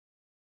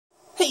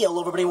Hey,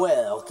 hello everybody,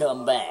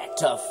 welcome back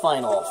to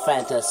Final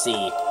Fantasy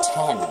X.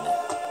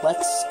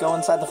 Let's go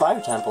inside the Fire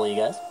Temple, you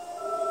guys.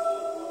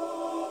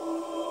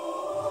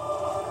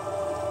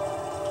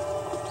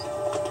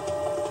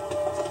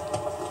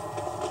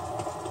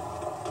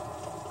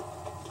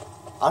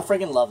 I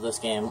freaking love this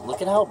game.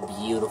 Look at how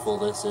beautiful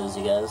this is,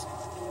 you guys.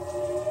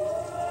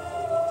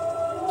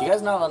 Do you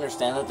guys not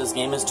understand that this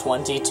game is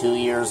 22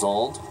 years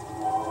old?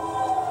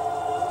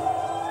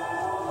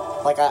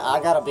 Like, I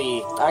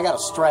gotta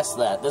stress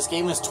that. This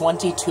game is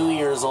 22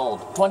 years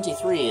old.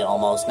 23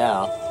 almost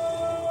now.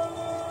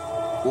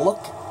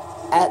 Look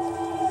at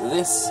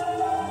this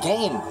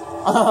game.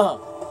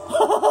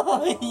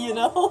 You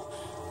know?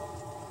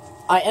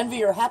 I envy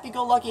your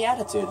happy-go-lucky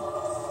attitude.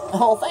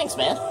 Oh, thanks,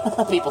 man.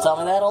 People tell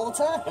me that all the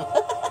time.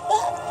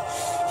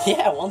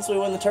 Yeah, once we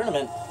win the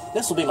tournament,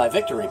 this will be my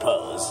victory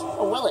pose.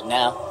 Oh, will it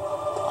now?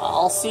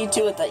 I'll see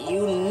to it that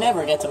you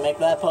never get to make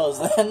that pose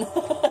then.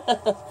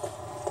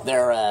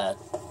 They're,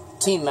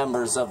 team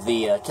members of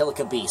the,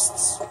 Kilika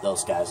Beasts,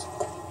 those guys.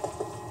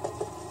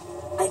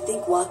 I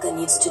think Waka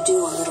needs to do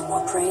a little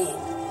more praying.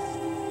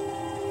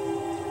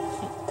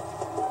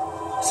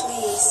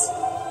 Please,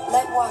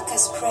 let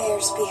Waka's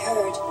prayers be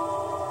heard.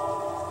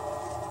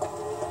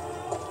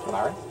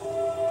 Kimari?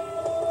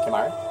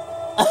 Kimari?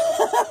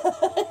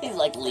 He's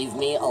like, leave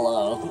me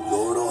alone.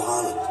 Lord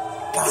O'Holland,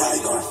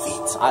 guide our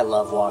feet. I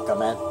love Waka,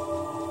 man.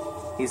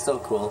 He's so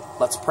cool.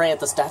 Let's pray at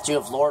the statue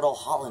of Lord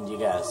O'Holland, you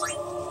guys.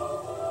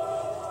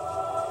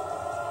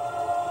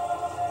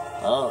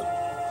 Oh,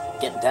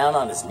 getting down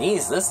on his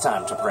knees this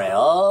time to pray.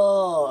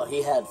 Oh,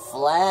 he had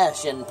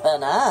flash and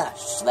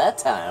panache that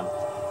time.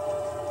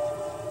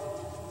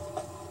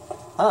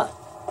 Huh.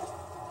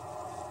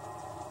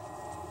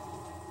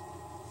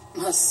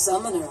 A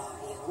summoner, are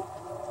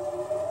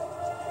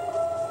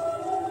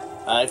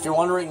you? If you're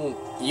wondering,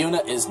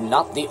 Yuna is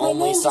not the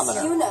only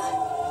summoner. My name is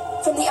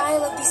Yuna, from the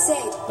Isle of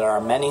Besaid. There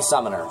are many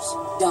summoners.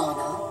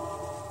 Donna.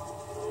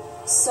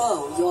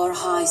 So, you're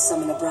High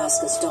Summoner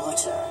Braska's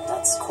daughter.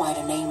 That's quite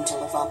a name to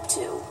live up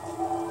to.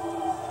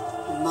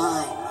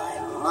 My.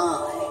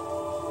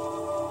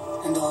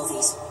 And all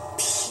these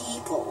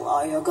people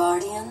are your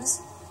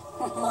guardians?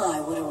 My,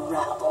 what a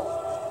rabble.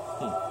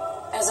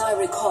 As I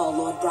recall,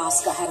 Lord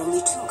Braska had only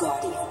 2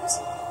 guardians.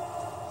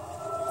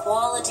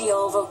 Quality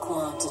over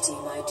quantity,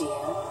 my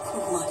dear.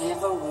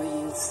 Whatever were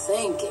you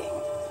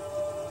thinking?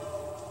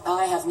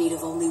 I have need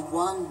of only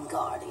 1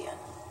 guardian.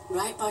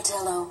 Right,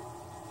 Bartello?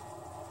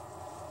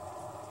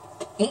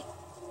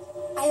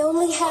 I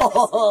only have...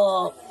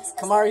 Oh,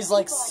 Kamari's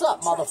like,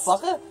 sup,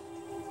 motherfucker?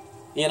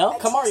 You know,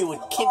 Kamari would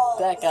kick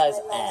that guy's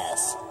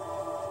ass.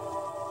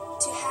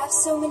 To have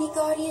so many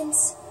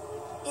guardians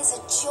is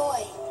a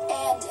joy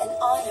and an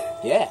honor.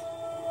 Yeah.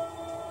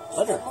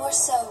 Let her. Even more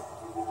so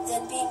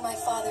than being my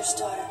father's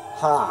daughter.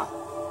 Huh.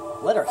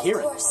 Let her hear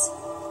it. Of course,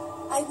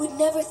 I would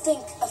never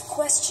think of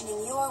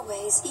questioning your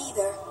ways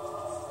either.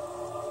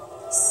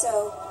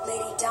 So,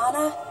 Lady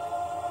Donna,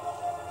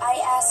 I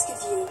ask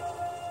of you,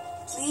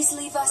 please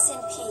leave us in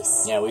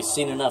peace. Yeah, we've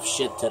seen enough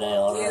shit today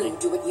already. You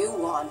do what you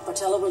want,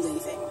 Bartella, we're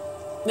leaving.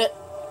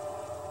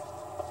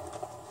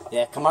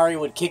 Yeah, Kamari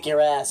would kick your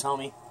ass,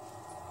 homie.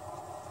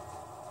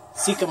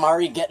 See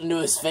Kamari get into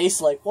his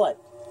face like what?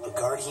 A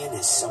guardian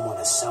is someone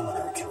a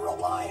summoner can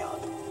rely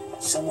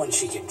on. Someone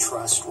she can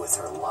trust with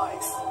her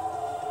life.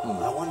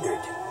 I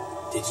wondered,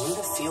 did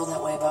Yuna feel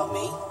that way about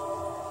me?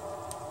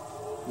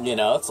 You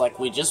know, it's like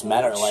we just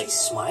met her like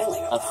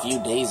smiling a few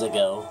days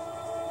ago.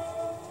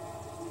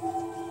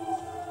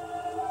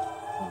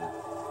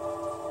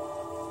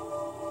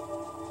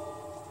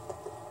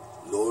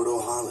 Lord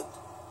O'Holland,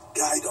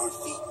 guide our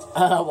feet.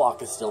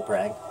 Walk is still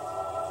praying.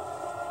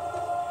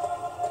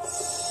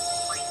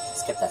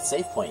 Let's get that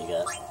save point, you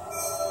guys.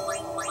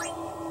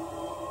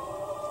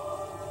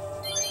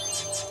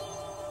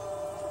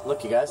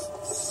 Look, you guys.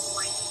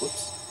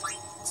 Whoops.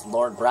 It's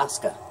Lord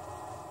Braska.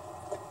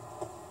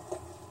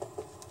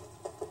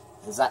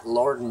 Is that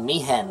Lord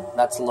Mihen?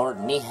 That's Lord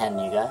Mihen,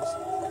 you guys.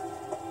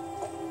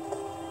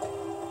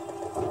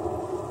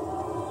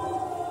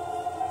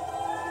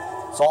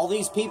 So all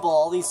these people,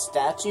 all these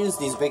statues,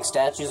 these big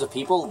statues of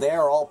people,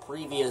 they're all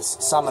previous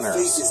summoners. The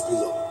faith is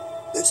below.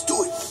 Let's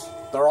do it.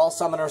 They're all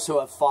summoners who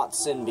have fought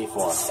Sin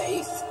before.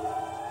 Faith?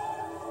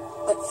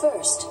 But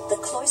first, the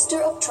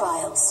Cloister of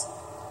Trials.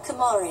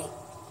 Kamari,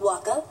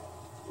 Waka,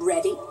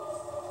 ready?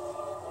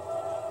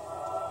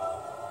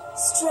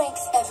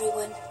 Strength,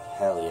 everyone.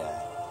 Hell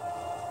yeah.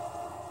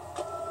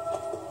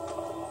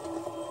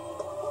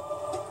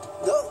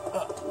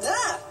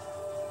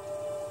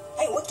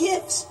 Hey, what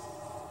gives?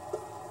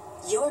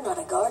 You're not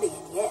a guardian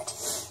yet.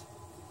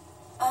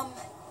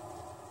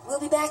 We'll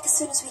be back as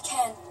soon as we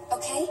can,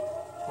 okay?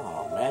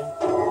 Oh, man.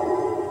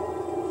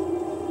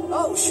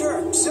 Oh,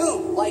 sure,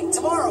 soon. Like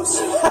tomorrow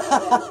soon.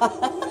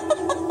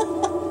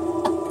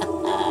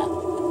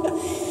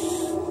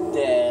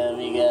 Damn,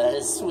 you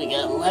guys. We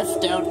got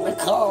left out in the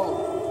cold.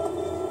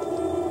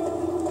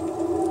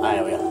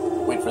 Alright, we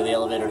gotta wait for the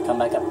elevator to come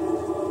back up.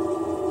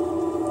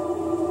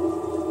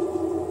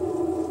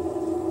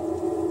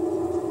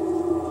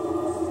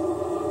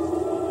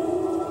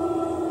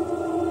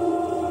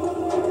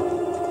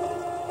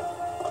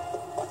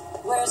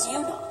 as you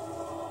know.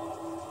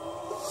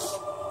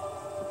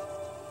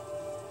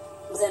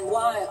 Then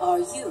why are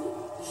you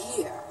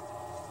here?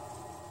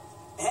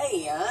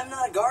 Hey, I'm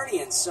not a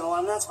guardian, so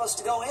I'm not supposed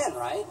to go in,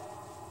 right?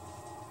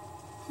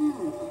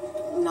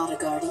 Not a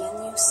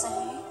guardian, you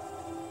say?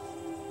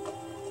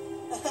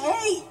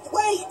 Hey,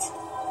 wait!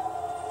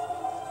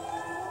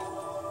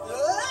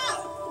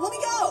 Let me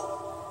go!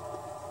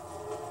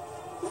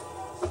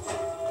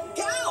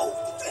 Go!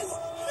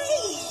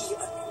 Hey!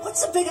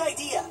 What's the big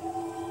idea?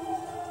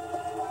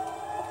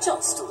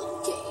 Just a little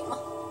game.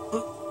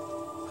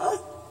 Huh?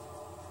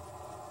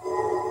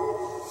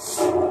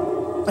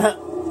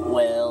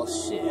 Well,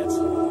 shit.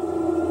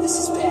 This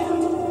is bad.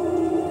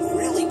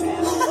 Really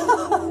bad.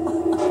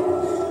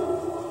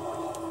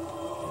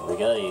 Here we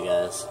go, you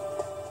guys.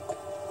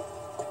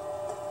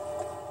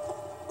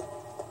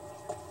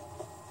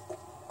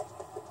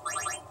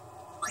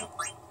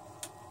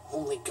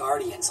 Only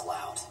guardians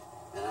allowed.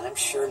 And I'm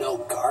sure no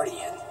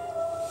guardian.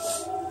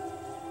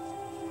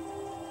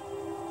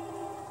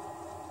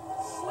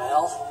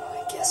 Well,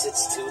 I guess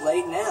it's too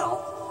late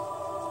now.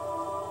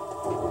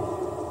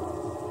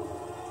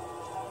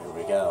 Here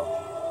we go.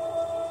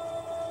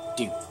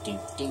 Do do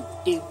do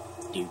do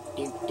do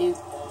do do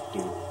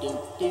do do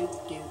do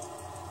do.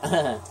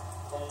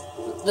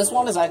 This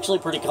one is actually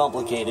pretty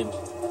complicated,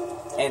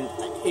 and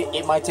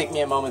it might take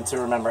me a moment to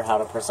remember how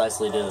to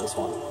precisely do this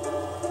one.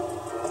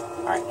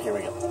 Alright, here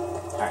we go.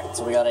 Alright,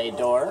 so we got a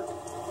door.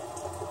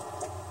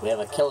 We have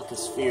a Kilika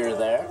sphere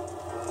there.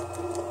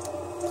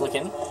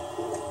 Clicking.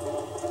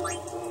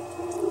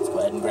 Let's go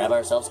ahead and grab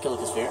ourselves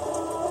Kilika sphere.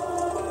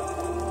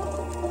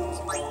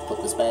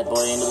 Put this bad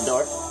boy into the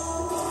door.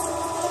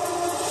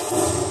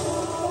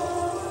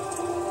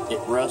 It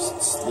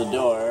roasts the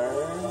door.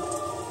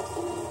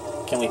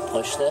 Can we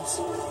push this?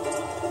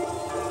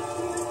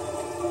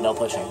 No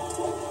pushing.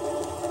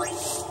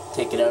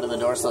 Take it out of the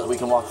door so that we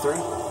can walk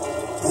through.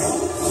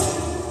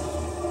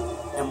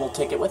 And we'll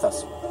take it with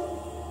us.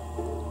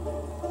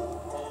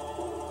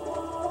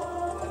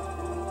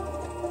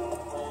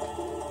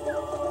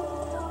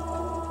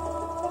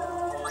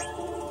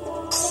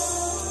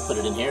 Put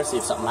it in here, see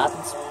if something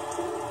happens.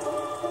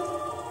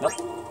 Nope.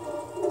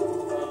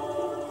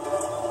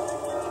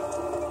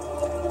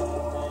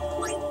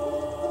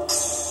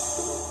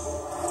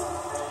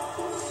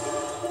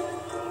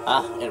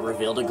 Ah, it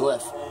revealed a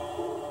glyph.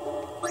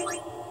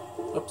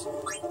 Oops.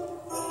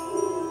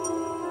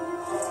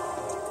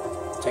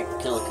 Take the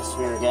Kilika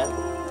sphere again.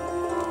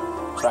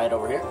 Try it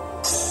over here.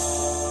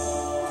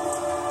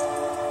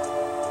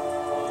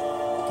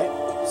 Okay,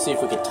 see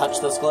if we can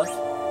touch this glyph.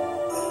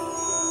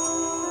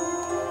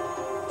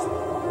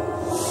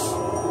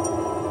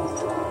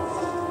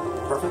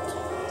 Perfect.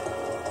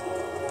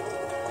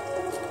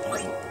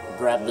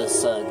 Grab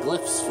this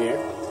glyph sphere.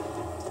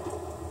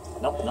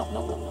 Nope, nope,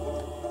 nope, nope.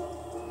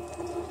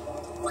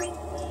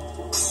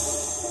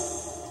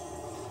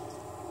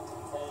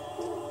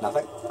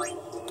 Nothing?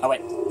 Oh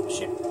wait,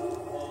 shit.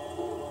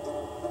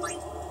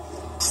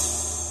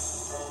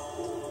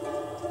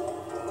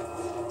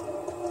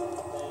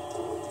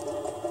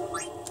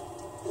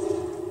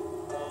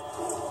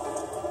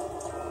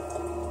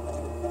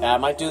 Yeah, I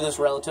might do this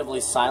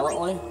relatively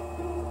silently.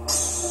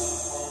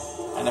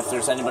 And if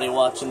there's anybody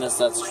watching this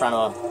that's trying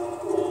to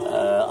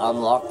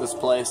unlock this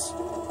place...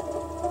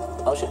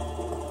 Oh shit,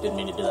 didn't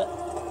mean to do that.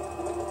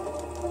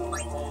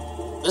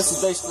 This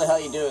is basically how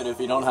you do it if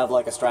you don't have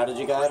like a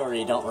strategy guide or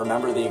you don't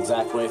remember the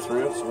exact way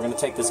through. So we're going to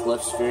take this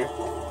glyph sphere.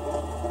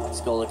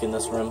 Let's go look in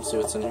this room, see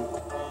what's in here.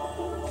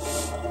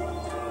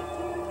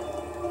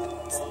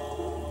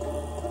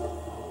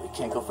 We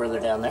can't go further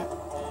down there.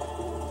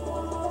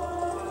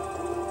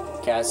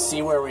 Okay, I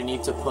see where we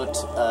need to put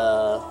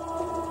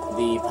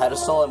the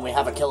pedestal, and we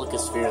have a Kilika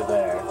sphere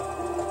there.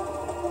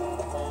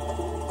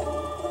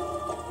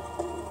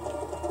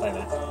 Wait a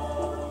minute.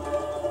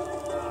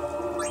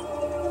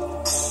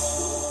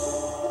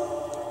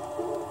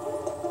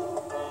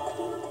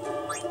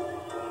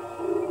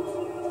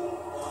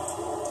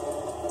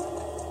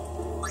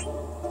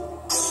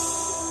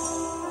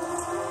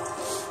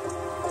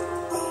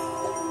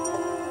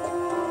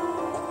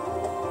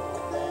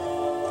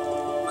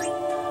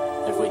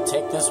 If we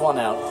take this one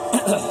out,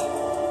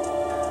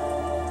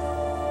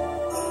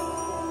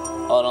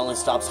 oh, it only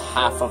stops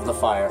half of the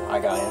fire. I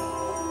got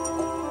you.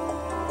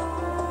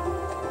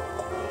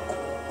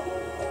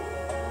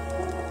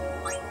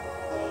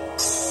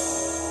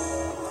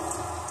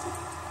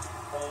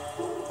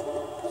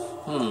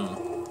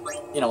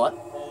 You know what?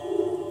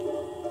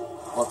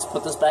 Let's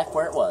put this back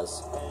where it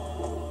was.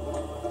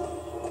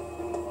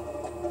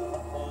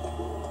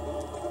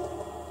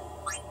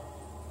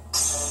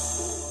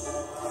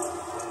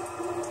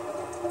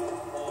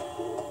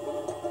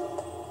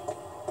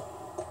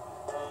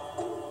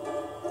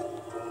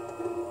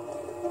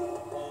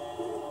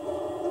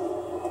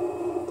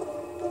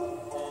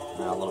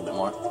 A little bit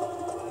more.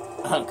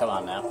 Come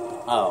on now.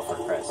 Oh, for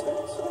Christ's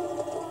sakes.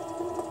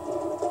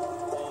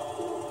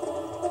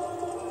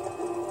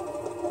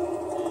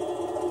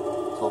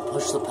 So we'll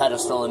push the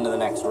pedestal into the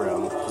next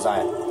room, because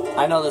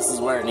I know this is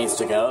where it needs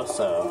to go,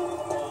 so...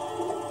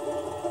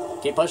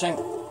 Keep pushing.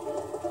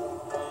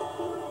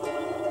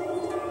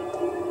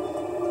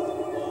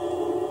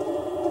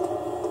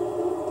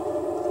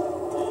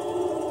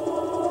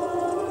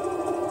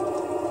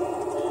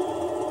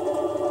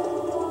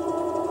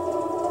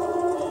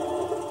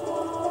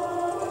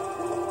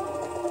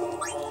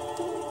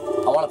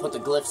 I want to put the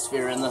glyph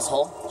sphere in this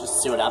hole, just to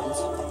see what happens.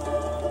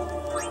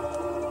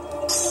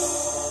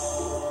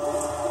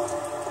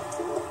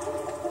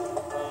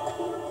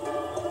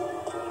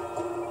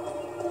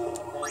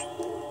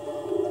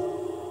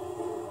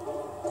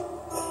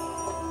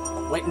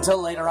 Wait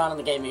until later on in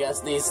the game, you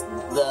guys.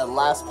 The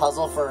last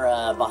puzzle for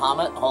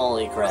Bahamut,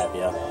 holy crap,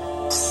 yo.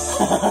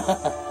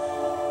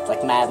 It's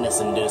like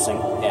madness-inducing.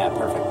 Yeah,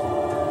 perfect.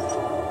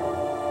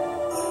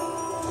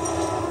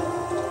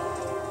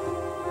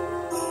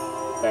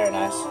 Very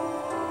nice.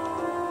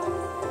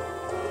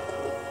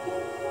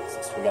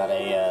 So we got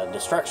a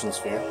destruction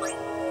sphere.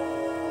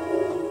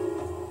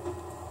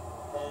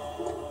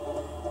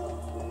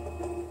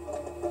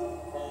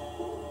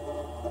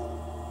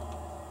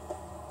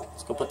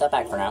 Let's go put that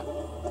back for now.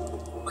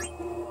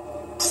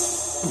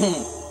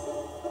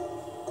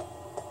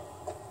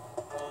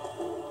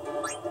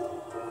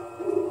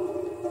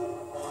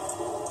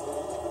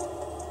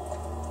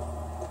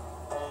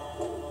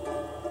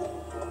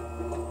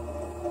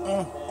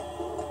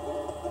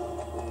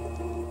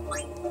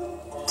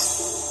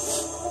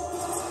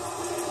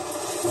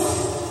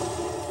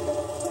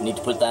 Need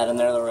to put that in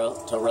there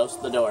to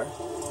roast the door.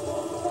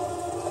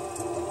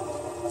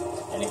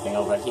 Anything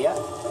over here?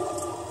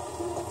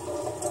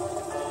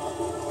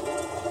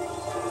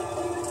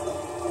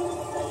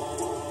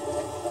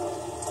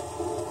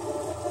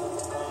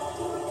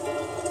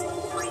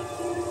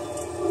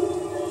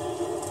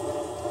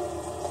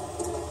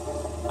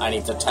 I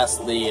need to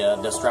test the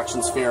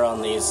destruction sphere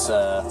on these here.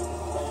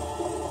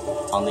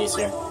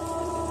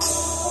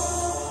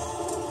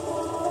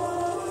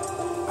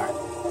 Alright.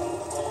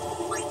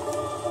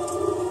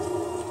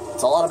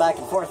 It's a lot of back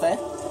and forth, eh?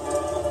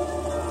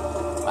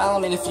 Well, I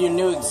mean, if you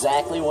knew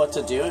exactly what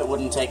to do, it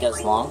wouldn't take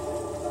as long.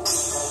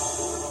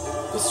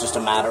 It's just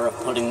a matter of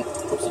putting...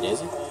 Oopsie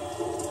daisy.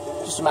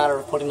 Just a matter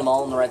of putting them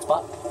all in the right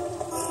spot.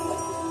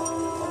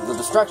 The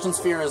destruction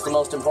sphere is the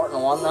most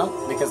important one,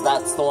 though, because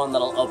that's the one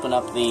that'll open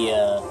up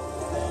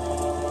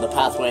the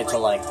pathway to,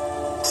 like,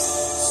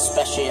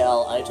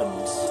 special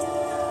items.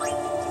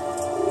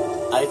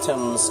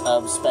 Items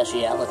of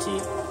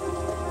speciality.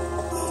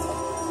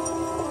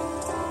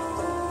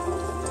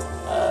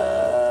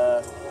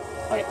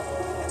 Okay.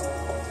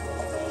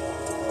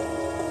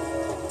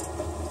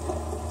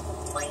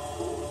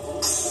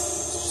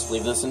 Just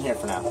leave this in here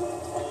for now.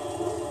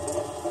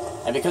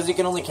 And because you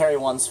can only carry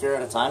one sphere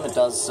at a time, it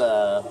does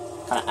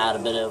kind of add a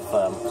bit of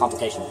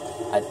complication.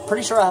 I'm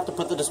pretty sure I have to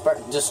put the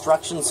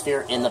destruction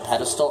sphere in the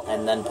pedestal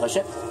and then push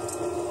it.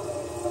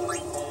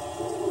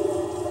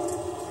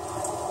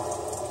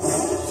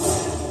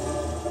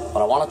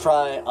 But I want to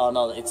try... Oh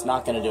no, it's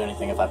not going to do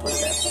anything if I put it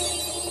there.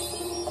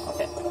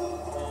 Okay.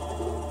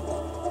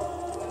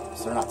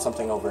 Is there not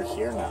something over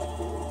here now?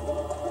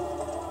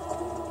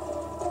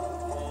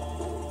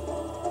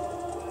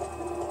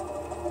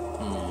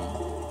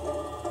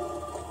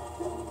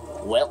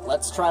 Well,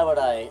 let's try what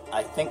I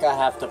think I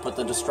have to put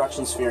the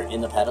destruction sphere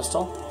in the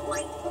pedestal.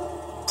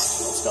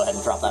 Let's go ahead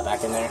and drop that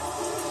back in there.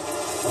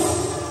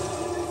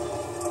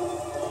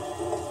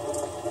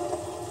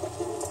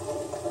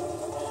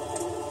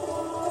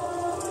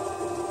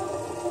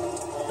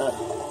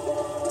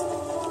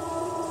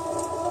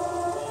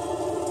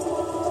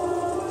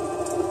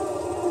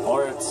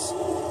 Or it's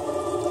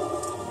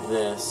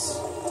this.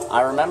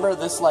 I remember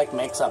this, like,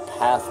 makes a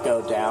path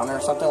go down or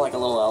something, like a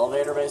little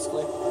elevator,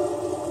 basically.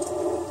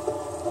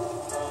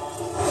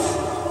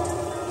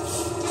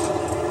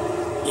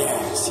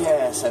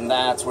 Yes, and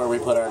that's where we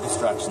put our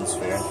destruction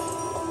sphere.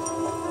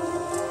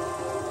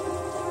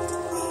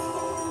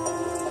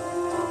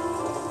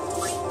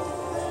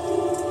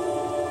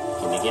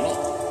 Gimme.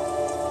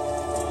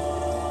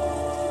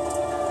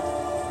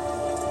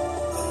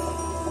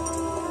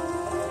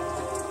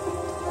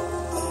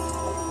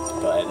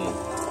 Go ahead and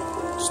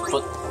just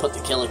put the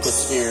Kilika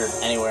sphere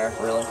anywhere,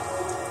 really.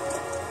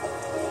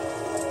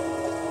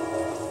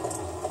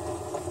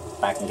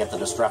 Back and get the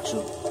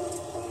destruction.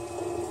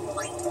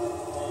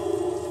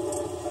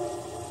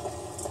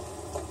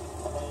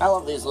 I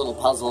love these little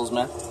puzzles,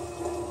 man.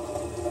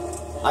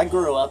 I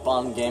grew up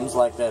on games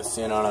like this,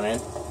 you know what I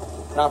mean?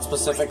 Not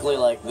specifically,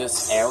 like,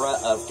 this era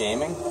of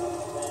gaming.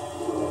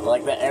 But,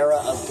 like, the era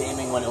of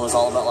gaming when it was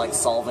all about, like,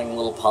 solving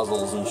little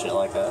puzzles and shit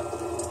like that.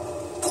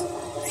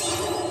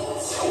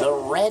 The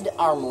red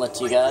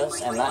armlet, you guys,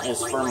 and that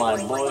is for my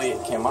boy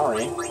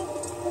Kimari.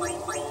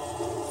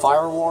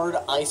 Fire ward,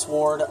 ice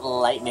ward,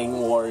 lightning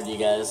ward, you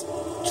guys.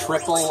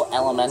 Triple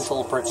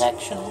elemental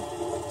protection.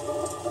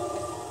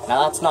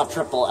 Now, that's not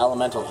triple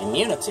elemental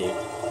immunity.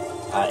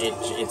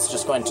 It's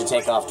just going to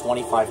take off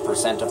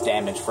 25% of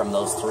damage from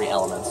those three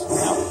elements.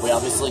 Now, we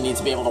obviously need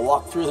to be able to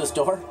walk through this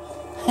door.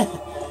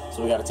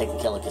 So we gotta take the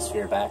Kilika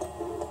sphere back.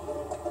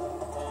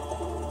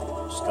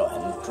 Just go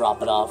ahead and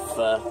drop it off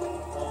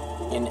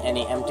in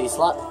any empty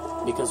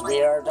slot, because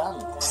we are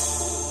done.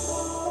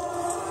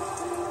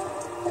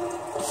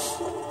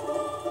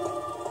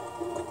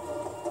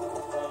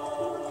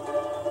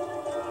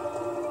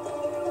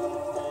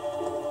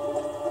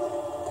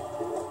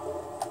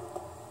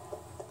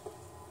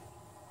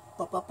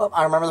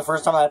 I remember the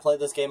first time I played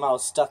this game, I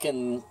was stuck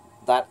in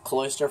that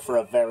cloister for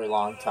a very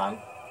long time.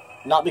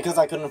 Not because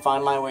I couldn't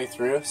find my way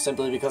through,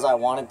 simply because I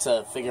wanted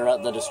to figure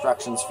out the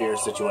destruction sphere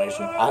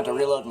situation. I had to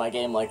reload my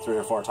game like 3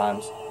 or 4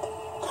 times.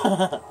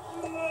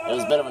 It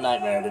was a bit of a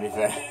nightmare, to be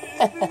fair.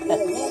 Whoa,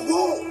 whoa,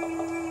 whoa!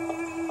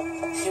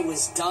 It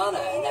was Donna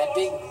and that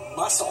big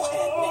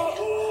musclehead man.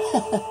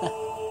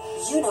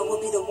 Yuna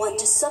will be the one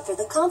to suffer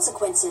the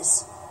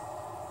consequences.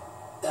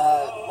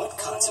 What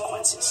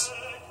consequences?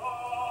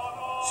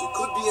 She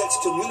could be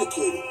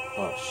excommunicated.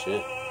 Oh,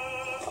 shit.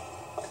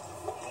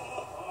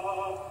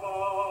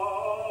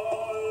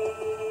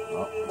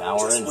 Oh, now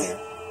we're in here.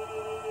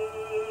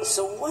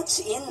 So what's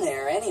in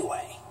there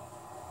anyway?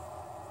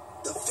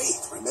 The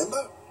faith,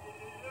 remember?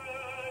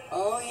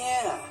 Oh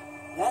yeah,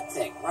 that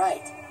thing,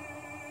 right.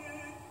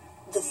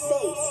 The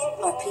faith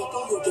are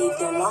people who gave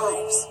their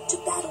lives to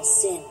battle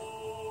sin.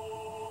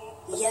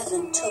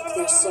 Yevon took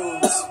their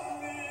souls,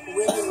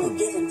 willingly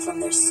given from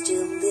their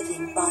still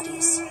living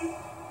bodies.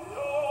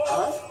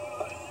 Huh?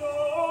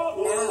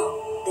 Now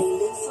they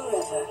live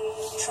forever,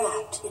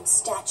 trapped in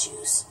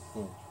statues.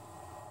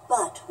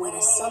 But when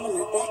a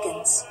summoner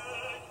beckons,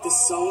 the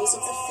souls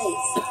of the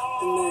faith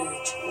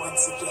emerge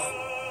once again.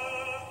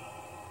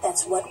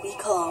 That's what we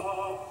call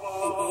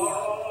an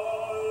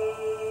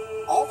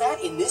Aeon. All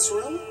that in this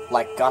room?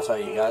 Like Gata,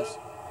 you guys.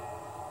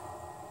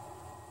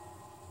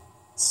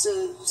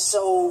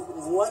 So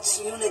what's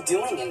Yuna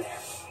doing in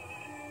there?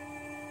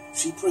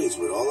 She prays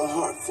with all her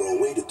heart for a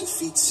way to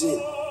defeat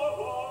sin.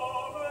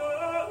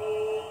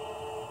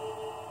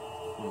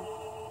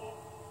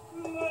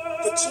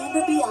 The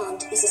chamber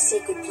beyond is a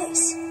sacred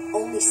place.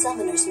 Only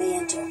summoners may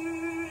enter.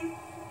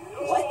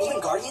 What?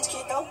 Even Guardians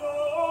can't go?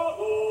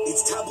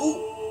 It's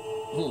taboo.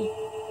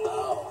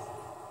 Oh.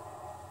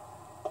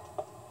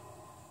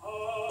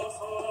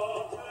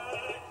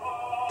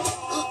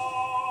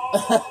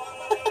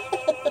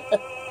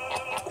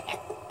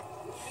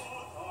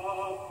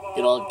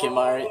 Good old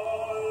Kimari.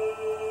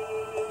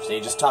 So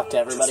you just talk to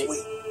everybody,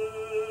 Just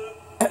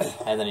wait.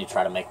 and then you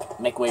try to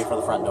make way for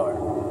the front door.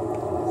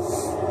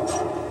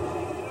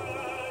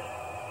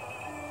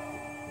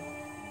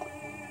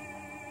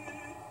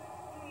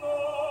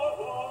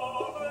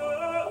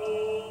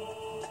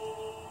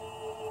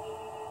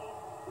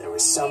 There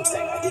was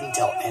something I didn't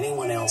tell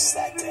anyone else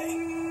that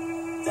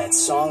day. That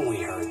song we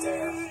heard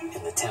there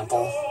in the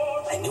temple,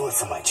 I knew it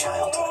from my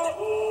childhood.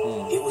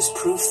 It was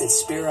proof that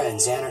Spira and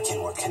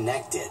Xanarkin were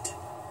connected.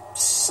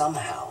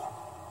 Somehow.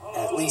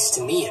 At least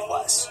to me it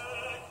was.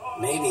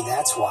 Maybe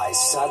that's why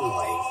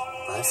suddenly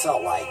I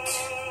felt like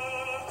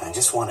I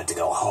just wanted to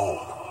go home.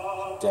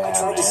 Damn, I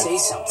tried to man. say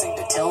something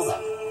to tell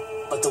them,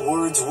 but the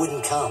words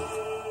wouldn't come.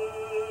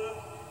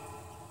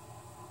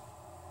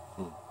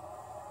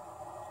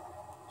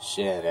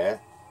 Shit, eh?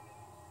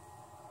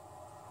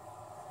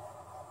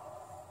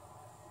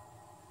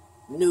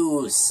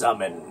 New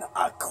summon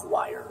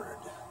acquired.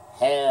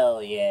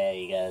 Hell yeah,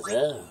 you guys.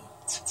 Oh.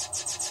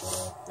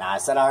 Now, I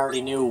said I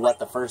already knew what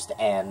the first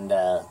and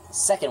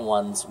second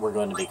ones were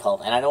going to be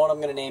called. And I know what I'm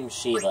going to name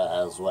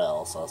Shiva as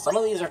well. So some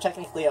of these are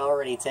technically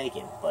already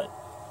taken, but...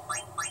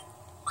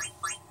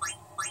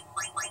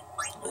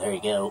 There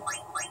you go.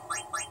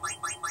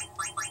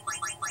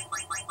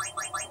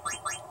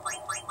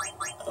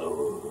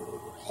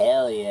 Oh,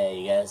 hell yeah,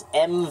 you guys.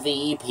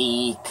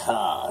 MVP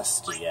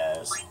cost, you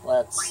guys.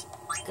 Let's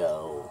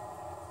go.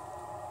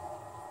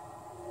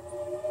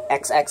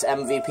 XX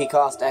MVP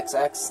cost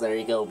XX. There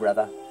you go,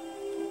 brother.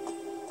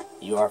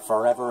 You are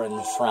forever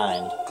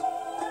enshrined.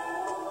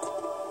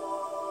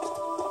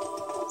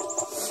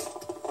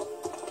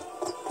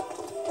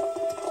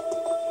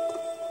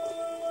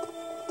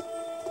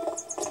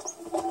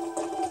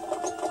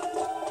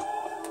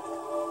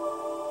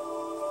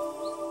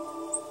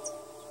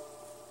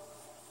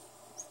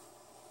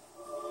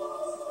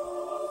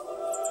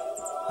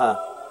 Huh.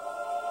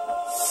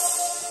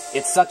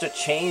 It's such a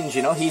change,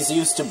 you know? He's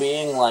used to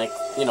being, like,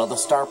 you know, the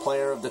star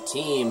player of the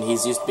team.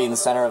 He's used to being the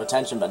center of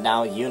attention, but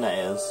now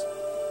Yuna is.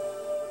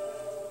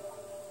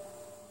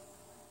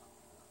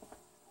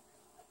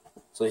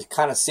 So he's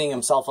kind of seeing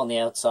himself on the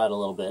outside a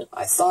little bit.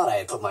 I thought I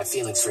had put my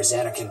feelings for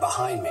Xanarkin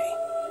behind me.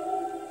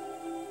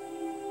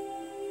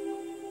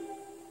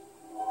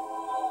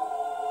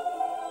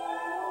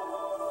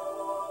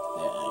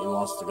 Yeah, he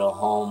wants to go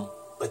home.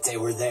 But they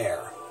were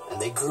there,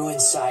 and they grew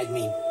inside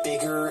me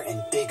bigger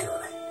and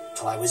bigger,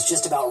 till I was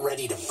just about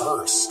ready to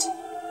burst.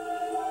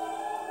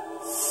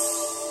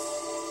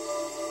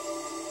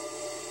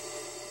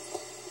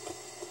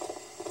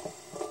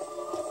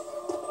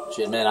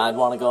 Shit, man, I'd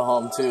want to go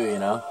home too, you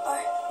know?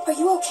 Are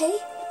you okay?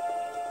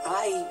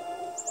 I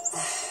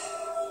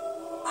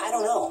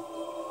don't know.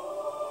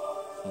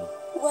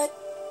 What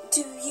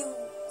do you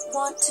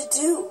want to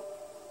do?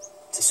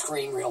 To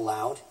scream real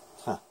loud.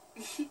 Huh.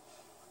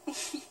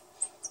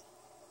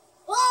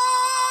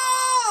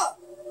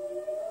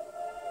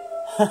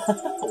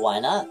 Why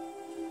not?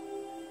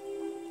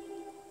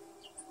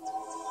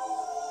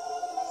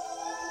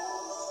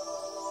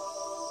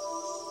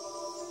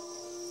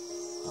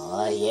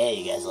 Oh yeah,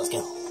 you guys, let's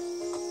go.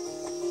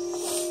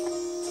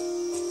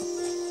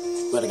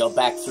 We gotta go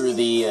back through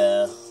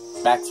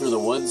the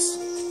woods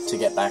to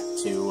get back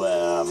to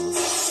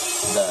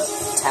the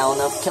town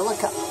of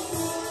Kilika.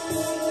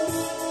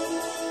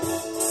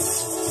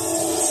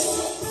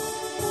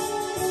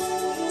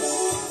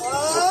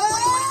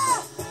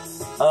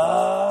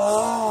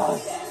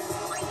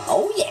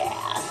 Oh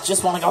yeah!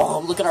 Just want to go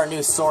home. Look at our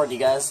new sword, you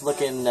guys.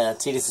 Look in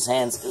Tidus'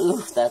 hands.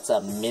 Ooh, that's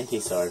a minty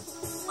sword.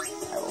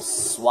 I will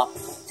swap.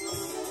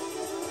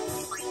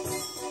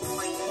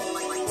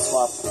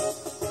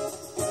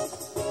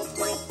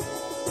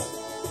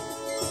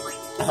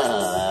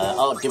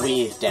 Oh, did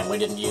we? Damn, we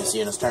didn't use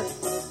Yuna's turn.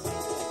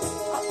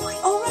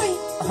 Alright.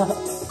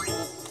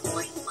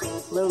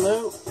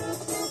 Lulu.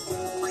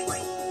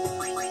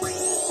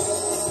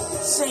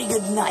 Say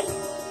goodnight.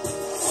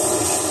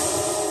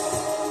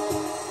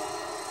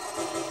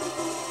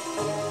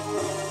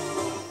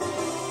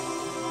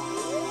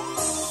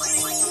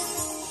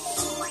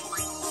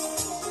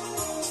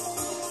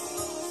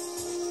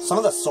 Some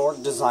of the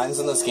sword designs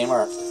in this game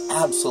are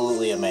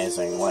absolutely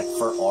amazing. Like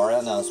for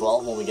Auron as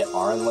well, when we get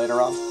Auron later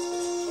on.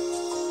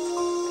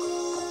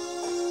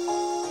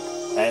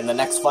 And in the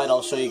next fight,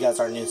 I'll show you guys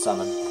our new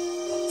summon.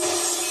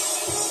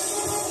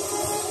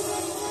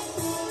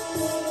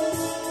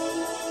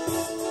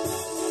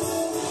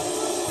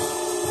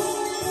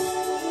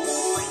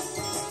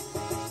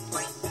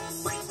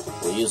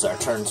 We'll use our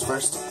turns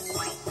first.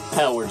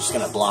 We're just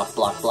gonna block,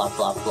 block, block,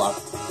 block, block.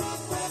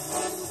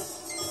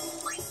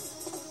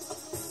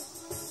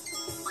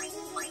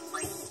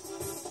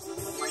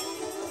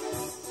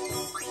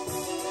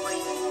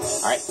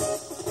 Alright.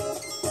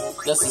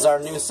 This is our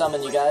new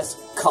summon, you guys.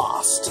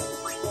 Cost.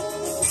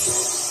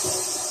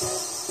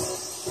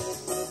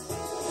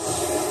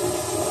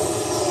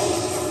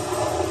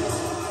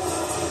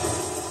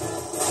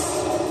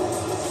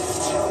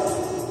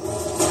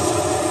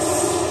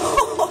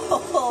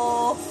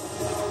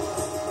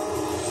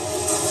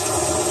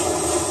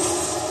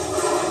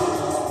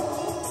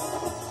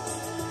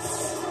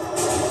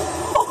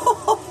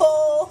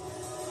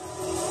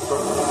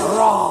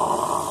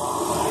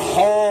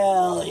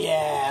 Hell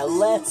yeah,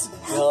 let's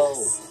go.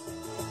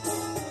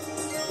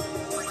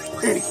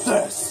 Eat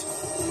this.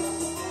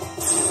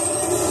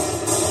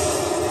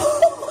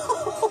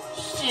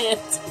 Shit.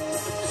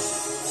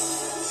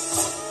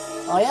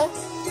 Oh yeah?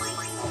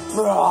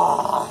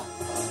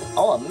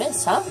 Oh, a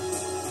miss, huh?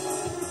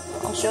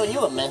 I'll show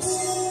you a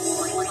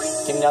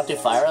miss. Can you not do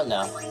fire on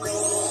now?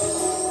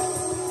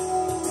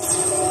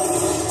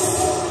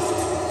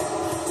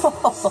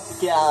 Oh,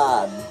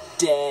 god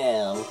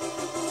damn.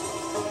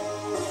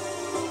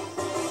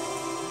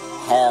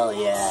 Hell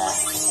yeah.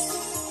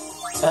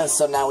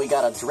 So now we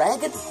got a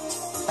dragon,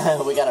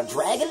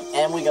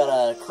 and we got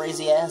a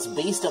crazy-ass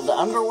beast of the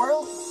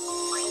underworld.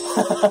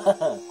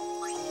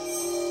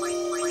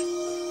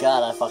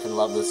 God, I fucking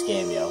love this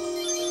game, yo.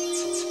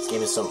 This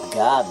game is so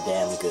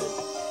goddamn good.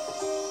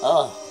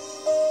 Oh.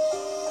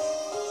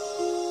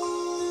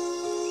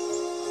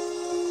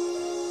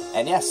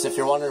 And yes, if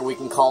you're wondering, we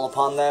can call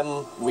upon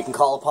them, we can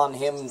call upon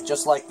him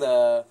just like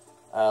the,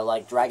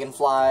 like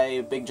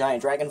dragonfly, big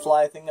giant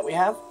dragonfly thing that we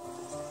have.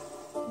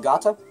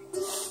 Gata.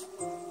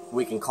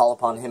 We can call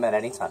upon him at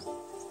any time.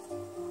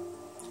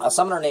 A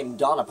summoner named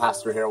Donna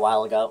passed through here a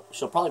while ago.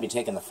 She'll probably be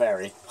taking the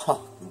ferry.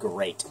 Oh,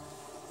 great.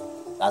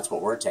 That's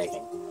what we're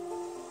taking.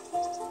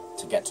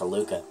 To get to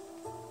Luca.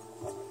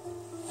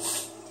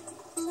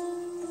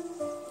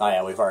 Oh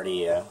yeah, we've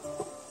already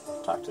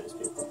talked to these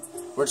people.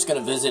 We're just gonna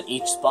visit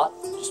each spot.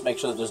 Just make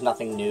sure that there's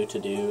nothing new to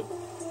do.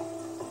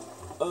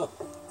 Oh.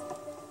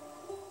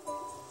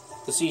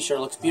 The seashore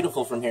looks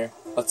beautiful from here.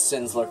 But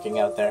Sin's lurking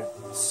out there.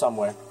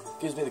 Somewhere.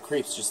 Gives me the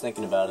creeps just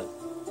thinking about it.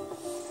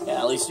 Yeah,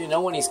 at least you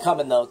know when he's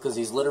coming, though, because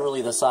he's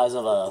literally the size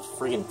of a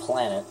friggin'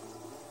 planet.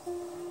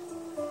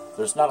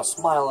 There's not a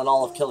smile in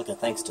all of Kilika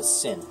thanks to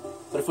Sin.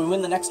 But if we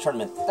win the next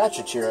tournament, that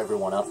should cheer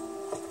everyone up.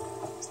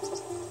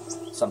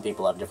 Some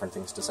people have different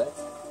things to say.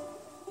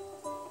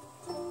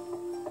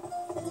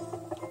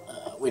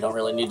 We don't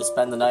really need to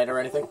spend the night or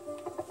anything.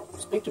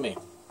 Speak to me.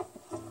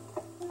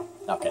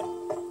 Okay.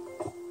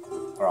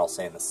 We're all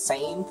saying the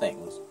same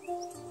things.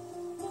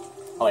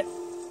 Oh, wait.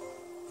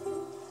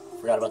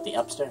 Forgot about the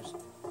upstairs.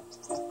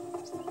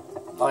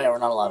 Oh yeah, we're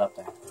not allowed up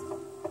there.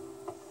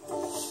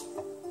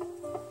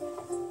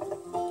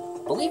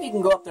 I believe you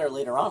can go up there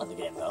later on in the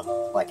game,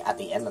 though. Like, at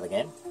the end of the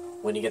game.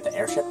 When you get the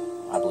airship,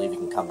 I believe you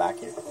can come back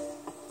here.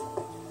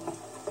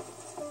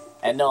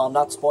 And no, I'm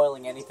not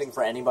spoiling anything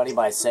for anybody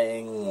by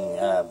saying,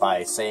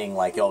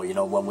 like, oh, you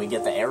know, when we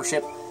get the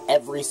airship,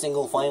 every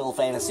single Final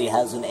Fantasy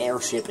has an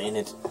airship in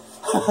it.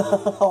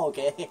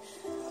 Okay?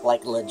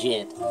 Like,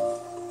 legit.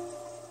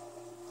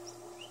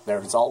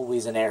 There's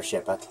always an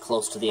airship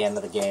close to the end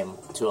of the game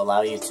to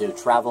allow you to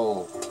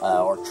travel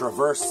or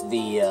traverse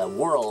the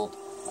world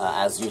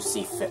as you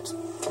see fit.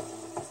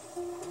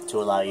 to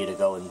allow you to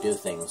go and do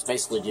things.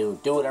 Basically,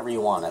 do whatever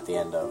you want at the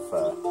end of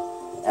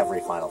every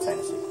Final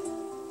Fantasy.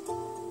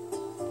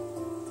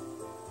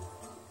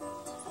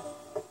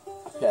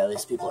 Yeah,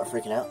 these people are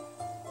freaking out.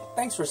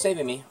 Thanks for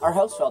saving me. Our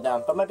house fell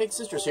down, but my big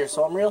sister's here,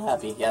 so I'm real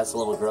happy. Yeah, it's the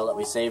little girl that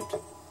we saved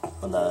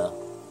when the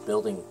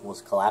building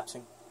was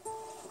collapsing.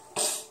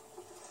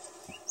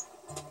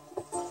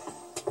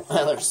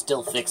 They're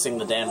still fixing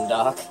the damn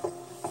dock.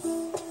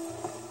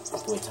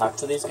 Can we talk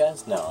to these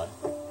guys? No.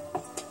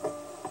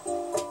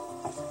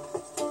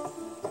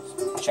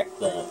 Check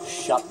the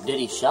shop,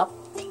 Diddy shop.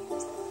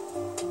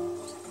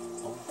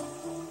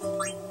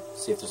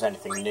 See if there's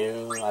anything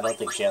new. I don't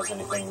think she has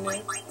anything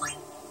new.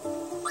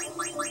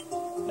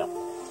 No.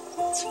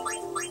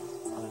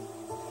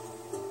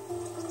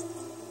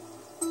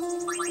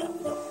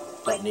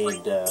 Don't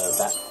need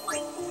that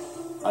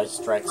ice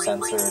strike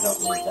sensor.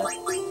 Don't need that.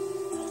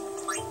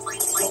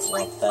 Don't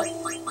want that.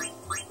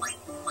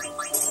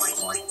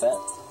 Don't want that.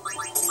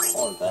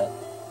 Or that.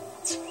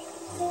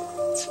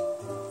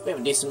 We have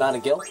a decent amount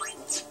of gil.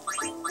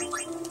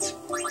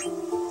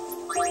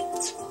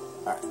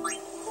 Alright.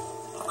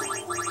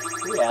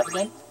 What do we have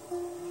again?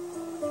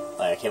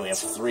 Okay, we have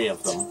 3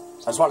 of them.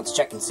 I just wanted to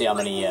check and see how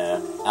many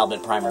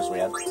Albit primers we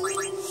had.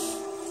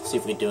 See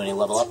if we do any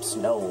level ups.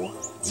 No.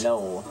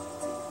 No.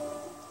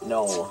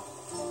 No.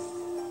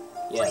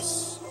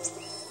 Yes.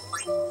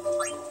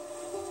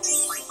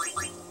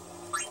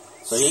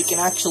 So he can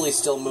actually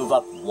still move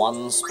up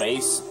 1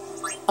 space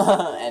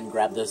and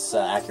grab this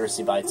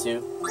accuracy by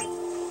 2.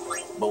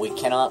 But we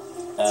cannot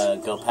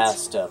go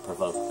past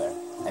Provoke there.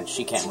 And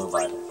she can't move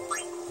either.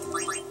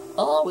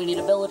 Oh, we need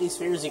ability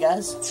spheres, you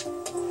guys.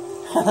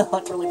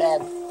 Look really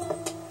bad.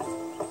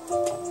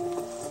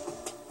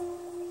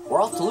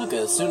 We're off to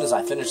Kilika as soon as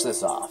I finish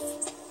this off.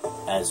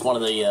 As one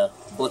of the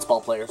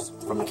Blitzball players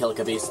from the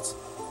Kilika Beasts.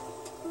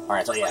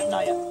 Alright, so yeah,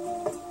 not yet.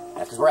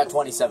 Yeah, because we're at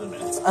 27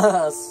 minutes.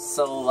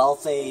 So I'll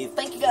say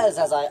thank you guys,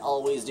 as I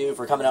always do,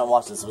 for coming out and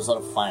watching this episode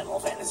of Final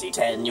Fantasy X.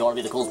 You want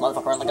to be the coolest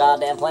motherfucker on the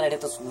goddamn planet,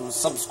 hit the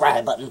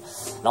subscribe button,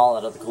 and all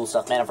that other cool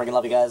stuff. Man, I freaking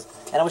love you guys.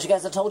 And I wish you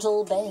guys the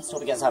total best.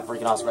 Hope you guys have a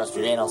freaking awesome rest of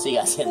your day, and I'll see you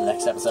guys in the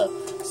next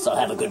episode. So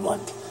have a good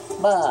one.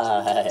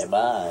 Bye.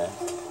 Bye.